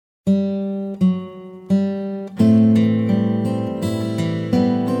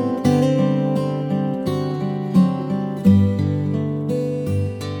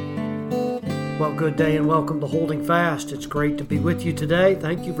Good day and welcome to Holding Fast. It's great to be with you today.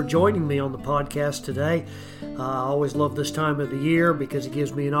 Thank you for joining me on the podcast today. I always love this time of the year because it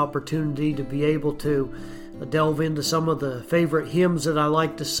gives me an opportunity to be able to delve into some of the favorite hymns that I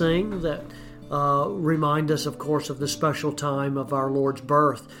like to sing that remind us, of course, of the special time of our Lord's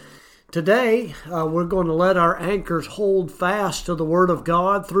birth. Today, we're going to let our anchors hold fast to the Word of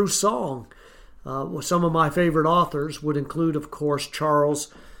God through song. Some of my favorite authors would include, of course, Charles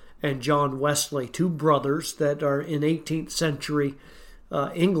and John Wesley, two brothers that are in 18th century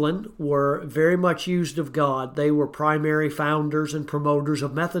England, were very much used of God. They were primary founders and promoters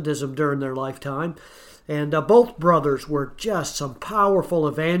of Methodism during their lifetime. And both brothers were just some powerful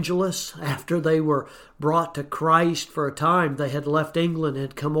evangelists. After they were brought to Christ for a time, they had left England and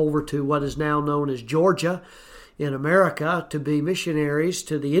had come over to what is now known as Georgia in America to be missionaries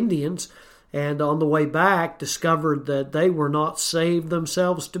to the Indians. And on the way back, discovered that they were not saved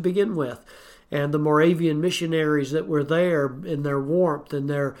themselves to begin with. And the Moravian missionaries that were there, in their warmth and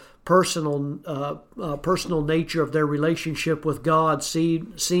their personal nature of their relationship with God,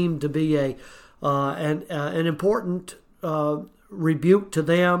 seemed to be an important rebuke to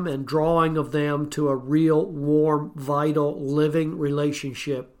them and drawing of them to a real, warm, vital, living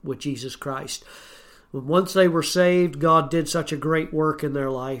relationship with Jesus Christ. Once they were saved, God did such a great work in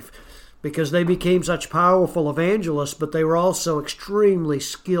their life, because they became such powerful evangelists, but they were also extremely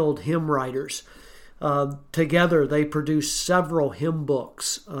skilled hymn writers. Together, they produced several hymn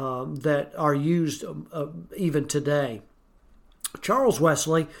books that are used even today. Charles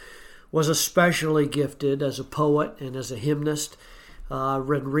Wesley was especially gifted as a poet and as a hymnist. I've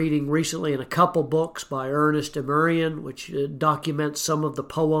been reading recently in a couple books by Ernest Emurian, which documents some of the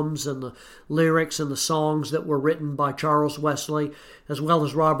poems and the lyrics and the songs that were written by Charles Wesley, as well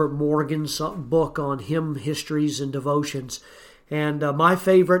as Robert Morgan's book on hymn histories and devotions. And my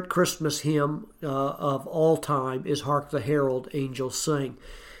favorite Christmas hymn of all time is Hark the Herald Angels Sing.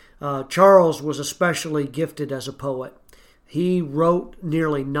 Charles was especially gifted as a poet. He wrote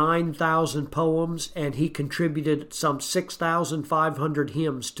nearly 9,000 poems, and he contributed some 6,500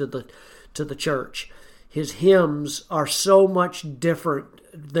 hymns to the church. His hymns are so much different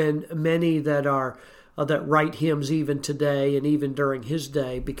than many that write hymns even today and even during his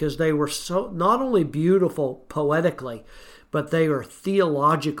day, because they were so not only beautiful poetically, but they are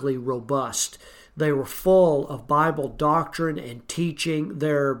theologically robust. They were full of Bible doctrine and teaching.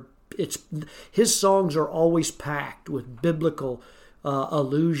 His songs are always packed with biblical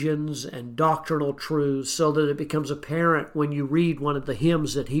allusions and doctrinal truths, so that it becomes apparent when you read one of the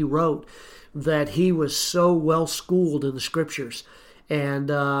hymns that he wrote that he was so well schooled in the Scriptures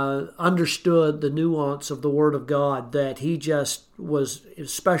and understood the nuance of the Word of God that he just was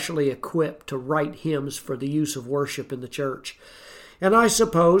especially equipped to write hymns for the use of worship in the church. And I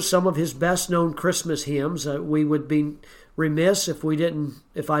suppose some of his best-known Christmas hymns, we would be remiss if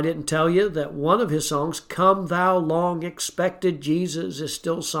I didn't tell you that one of his songs, "Come Thou Long Expected Jesus," is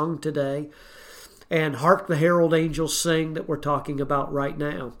still sung today. And "Hark the Herald Angels Sing" that we're talking about right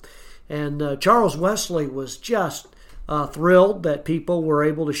now. And Charles Wesley was just thrilled that people were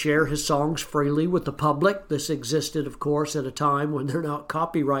able to share his songs freely with the public. This existed, of course, at a time when there are not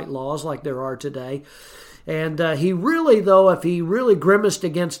copyright laws like there are today. And if he really grimaced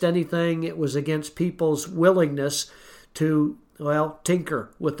against anything, it was against people's willingness to, tinker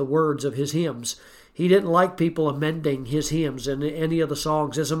with the words of his hymns. He didn't like people amending his hymns in any of the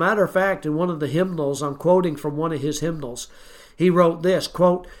songs. As a matter of fact, in one of the hymnals, I'm quoting from one of his hymnals, he wrote this,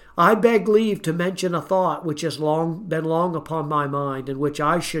 quote, "I beg leave to mention a thought which has been long upon my mind, and which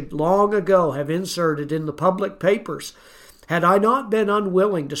I should long ago have inserted in the public papers, had I not been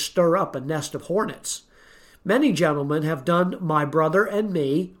unwilling to stir up a nest of hornets. Many gentlemen have done my brother and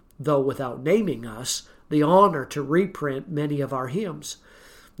me, though without naming us, the honor to reprint many of our hymns.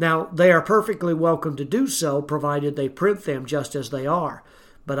 Now, they are perfectly welcome to do so, provided they print them just as they are.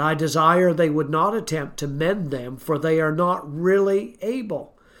 But I desire they would not attempt to mend them, for they are not really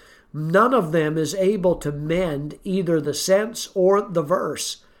able. None of them is able to mend either the sense or the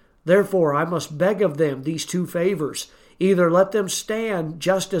verse. Therefore, I must beg of them these two favors. Either let them stand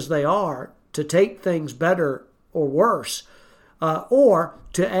just as they are, to take things better or worse, or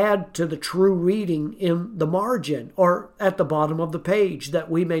to add to the true reading in the margin or at the bottom of the page,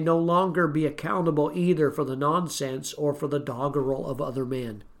 that we may no longer be accountable either for the nonsense or for the doggerel of other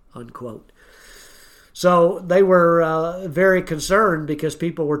men," unquote. So they were very concerned because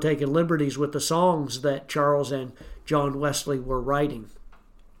people were taking liberties with the songs that Charles and John Wesley were writing.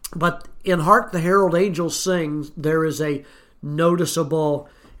 But in Hark the Herald Angels Sing, there is a noticeable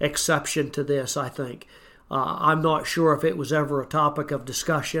exception to this, I think. I'm not sure if it was ever a topic of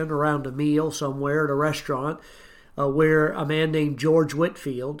discussion around a meal somewhere at a restaurant where a man named George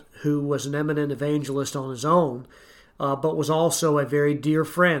Whitefield, who was an eminent evangelist on his own, but was also a very dear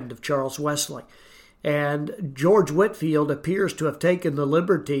friend of Charles Wesley. And George Whitefield appears to have taken the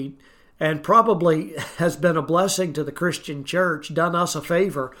liberty, and probably has been a blessing to the Christian church, done us a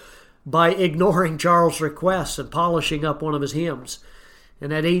favor by ignoring Charles' requests and polishing up one of his hymns.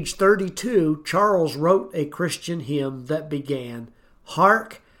 And at age 32, Charles wrote a Christian hymn that began,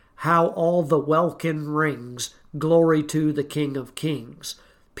 "Hark, how all the welkin rings, glory to the King of Kings.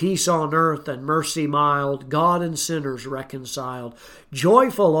 Peace on earth and mercy mild, God and sinners reconciled.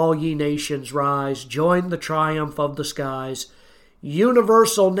 Joyful all ye nations rise, join the triumph of the skies.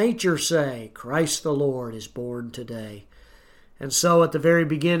 Universal nature say, Christ the Lord is born today." And so at the very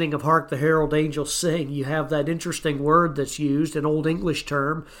beginning of Hark the Herald Angels Sing, you have that interesting word that's used, an Old English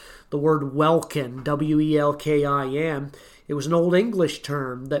term, the word welkin, W-E-L-K-I-N. It was an Old English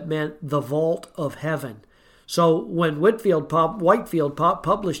term that meant the vault of heaven. So when Whitefield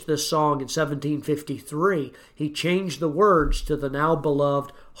published this song in 1753, he changed the words to the now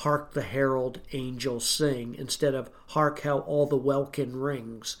beloved Hark the Herald Angels Sing instead of Hark how all the welkin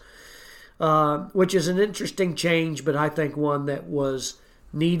rings. Which is an interesting change, but I think one that was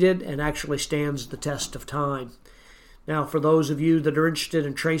needed and actually stands the test of time. Now, for those of you that are interested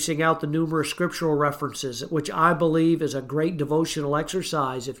in tracing out the numerous scriptural references, which I believe is a great devotional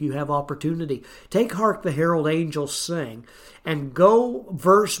exercise if you have opportunity, take Hark the Herald Angels Sing and go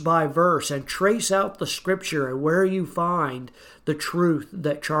verse by verse and trace out the scripture and where you find the truth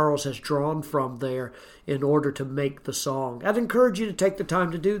that Charles has drawn from there in order to make the song. I'd encourage you to take the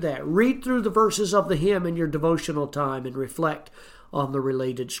time to do that. Read through the verses of the hymn in your devotional time and reflect on the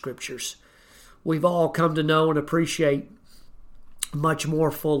related scriptures. We've all come to know and appreciate much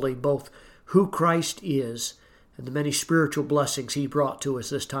more fully both who Christ is and the many spiritual blessings He brought to us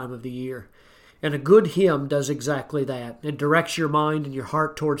this time of the year. And a good hymn does exactly that. It directs your mind and your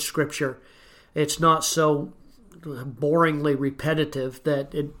heart towards Scripture. It's not so boringly repetitive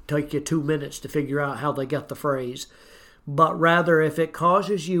that it take you 2 minutes to figure out how they got the phrase. But rather, if it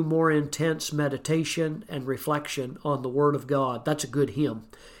causes you more intense meditation and reflection on the Word of God, that's a good hymn.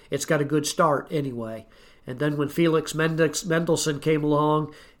 It's got a good start anyway. And then when Felix Mendelssohn came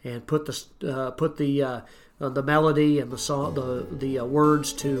along and put the melody and the song, the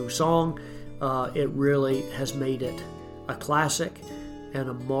words to song, it really has made it a classic and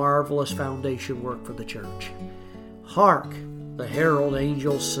a marvelous foundation work for the church. Hark, the herald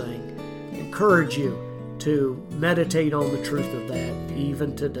angels sing. I encourage you to meditate on the truth of that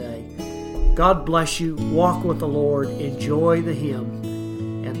even today. God bless you. Walk with the Lord. Enjoy the hymn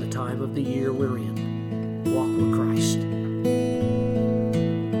and the time of the year we're in. Walk with